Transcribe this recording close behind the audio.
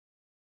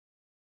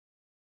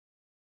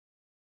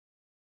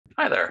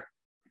Hi there.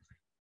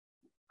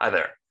 Hi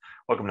there.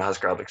 Welcome to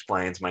Husker Hub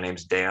Explains. My name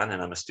is Dan,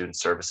 and I'm a student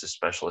services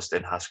specialist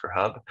in Husker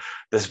Hub.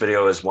 This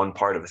video is one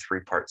part of a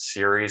three-part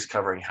series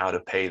covering how to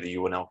pay the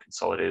UNL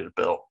consolidated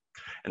bill.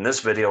 In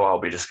this video,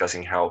 I'll be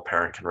discussing how a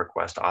parent can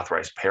request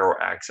authorized payor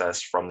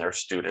access from their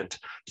student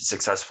to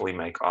successfully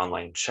make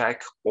online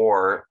check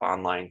or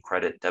online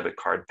credit debit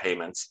card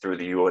payments through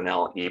the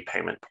UNL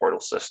e-payment portal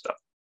system.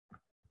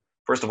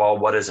 First of all,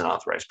 what is an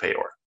authorized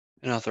payor?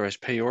 An authorized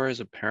payor is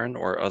a parent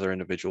or other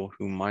individual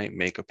who might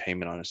make a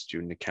payment on a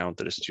student account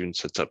that a student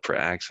sets up for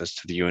access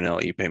to the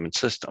UNL e-payment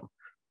system.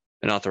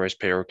 An authorized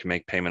payor can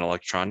make payment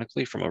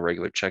electronically from a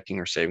regular checking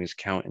or savings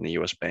account in the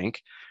U.S.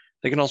 bank.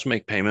 They can also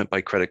make payment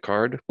by credit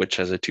card, which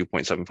has a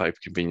 2.75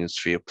 convenience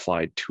fee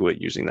applied to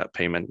it using that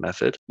payment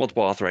method.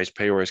 Multiple authorized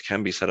payors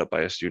can be set up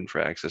by a student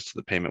for access to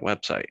the payment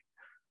website.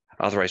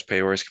 Authorized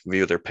payors can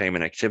view their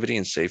payment activity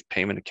and save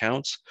payment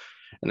accounts,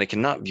 and they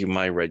cannot view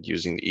MyRED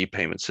using the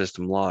e-payment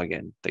system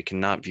login. They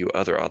cannot view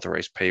other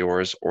authorized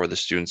payors or the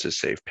students'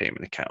 saved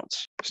payment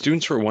accounts.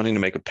 Students who are wanting to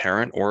make a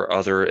parent or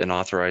other an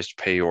authorized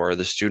payor,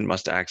 the student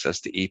must access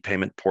the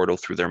e-payment portal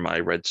through their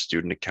MyRED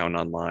student account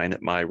online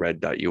at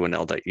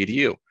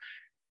myred.unl.edu.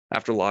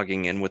 After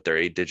logging in with their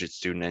 8-digit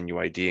student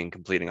NUID and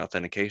completing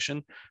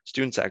authentication,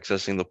 students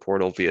accessing the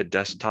portal via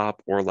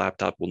desktop or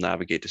laptop will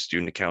navigate to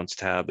Student Accounts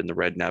tab in the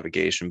red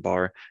navigation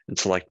bar and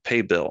select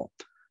Pay Bill.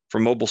 For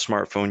mobile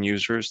smartphone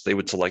users, they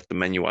would select the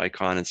menu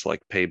icon and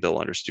select Pay Bill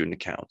under Student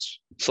Accounts.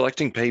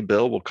 Selecting Pay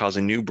Bill will cause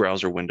a new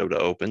browser window to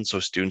open, so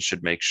students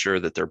should make sure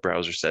that their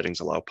browser settings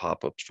allow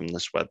pop-ups from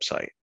this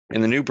website.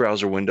 In the new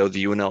browser window,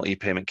 the UNL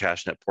ePayment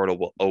CashNET portal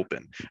will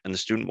open, and the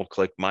student will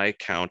click My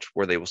Account,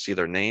 where they will see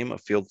their name, a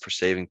field for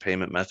saving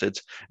payment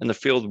methods, and the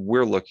field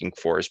we're looking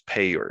for is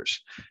Payors.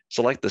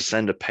 Select the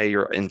Send a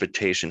Payor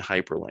invitation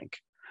hyperlink.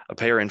 A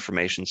payor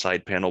information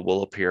side panel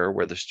will appear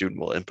where the student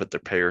will input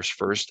their payor's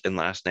first and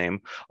last name,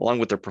 along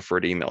with their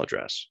preferred email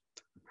address.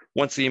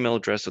 Once the email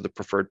address of the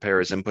preferred payor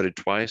is inputted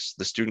twice,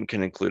 the student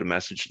can include a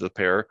message to the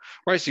payor,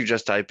 or I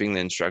suggest typing the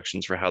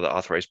instructions for how the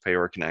authorized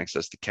payor can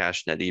access the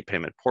CashNET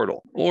e-payment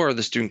portal. Or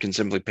the student can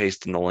simply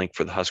paste in the link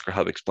for the Husker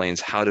Hub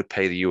Explains how to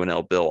pay the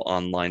UNL bill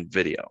online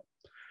video.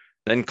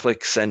 Then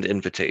click Send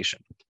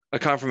Invitation. A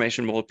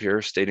confirmation will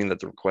appear stating that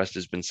the request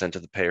has been sent to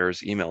the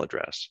payor's email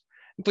address.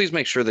 And please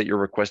make sure that your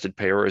requested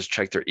payor has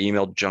checked their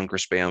email, junk, or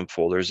spam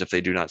folders if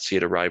they do not see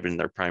it arrive in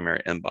their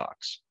primary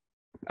inbox.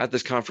 At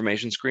this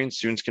confirmation screen,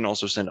 students can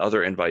also send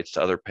other invites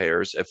to other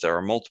payors if there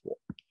are multiple.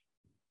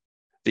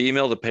 The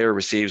email the payor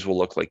receives will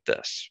look like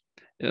this.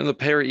 And the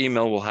payor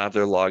email will have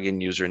their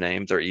login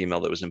username, their email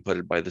that was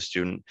inputted by the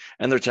student,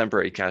 and their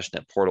temporary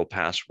CashNET portal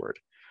password.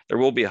 There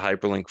will be a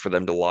hyperlink for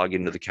them to log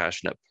into the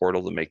CashNET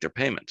portal to make their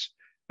payments.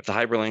 If the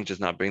hyperlink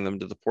does not bring them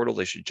to the portal,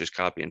 they should just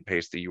copy and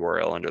paste the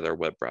URL under their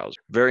web browser.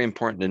 Very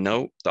important to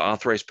note, the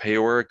authorized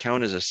payor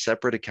account is a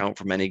separate account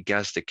from any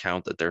guest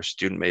account that their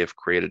student may have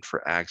created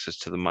for access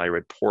to the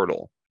MyRED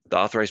portal. The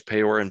authorized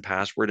payor and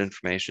password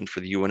information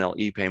for the UNL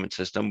e-payment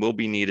system will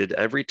be needed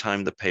every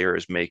time the payor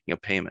is making a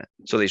payment.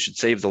 So they should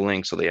save the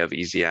link so they have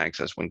easy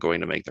access when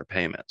going to make their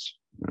payments.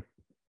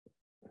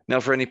 Now,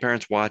 for any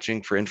parents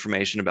watching, for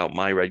information about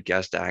MyRED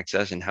guest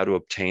access and how to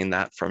obtain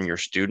that from your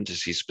student to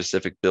see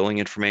specific billing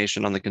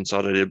information on the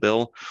consolidated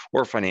bill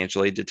or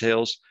financial aid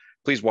details,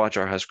 please watch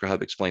our Husker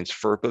Hub Explains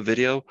FERPA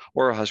video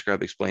or our Husker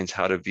Hub Explains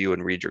How to View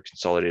and Read Your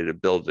Consolidated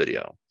Bill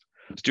video.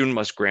 Student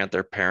must grant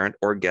their parent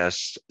or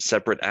guests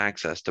separate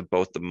access to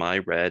both the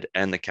MyRED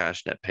and the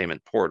CashNET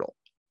payment portal.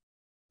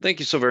 Thank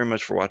you so very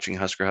much for watching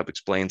Husker Hub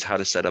Explains How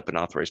to Set Up an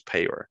Authorized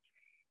Payor.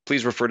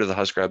 Please refer to the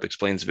Husker Hub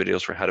Explains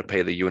videos for how to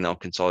pay the UNL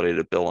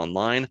consolidated bill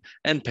online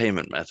and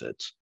payment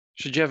methods.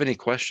 Should you have any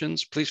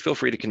questions, please feel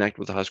free to connect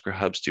with the Husker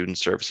Hub Student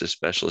Services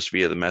Specialist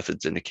via the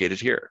methods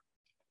indicated here.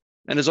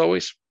 And as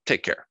always,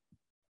 take care.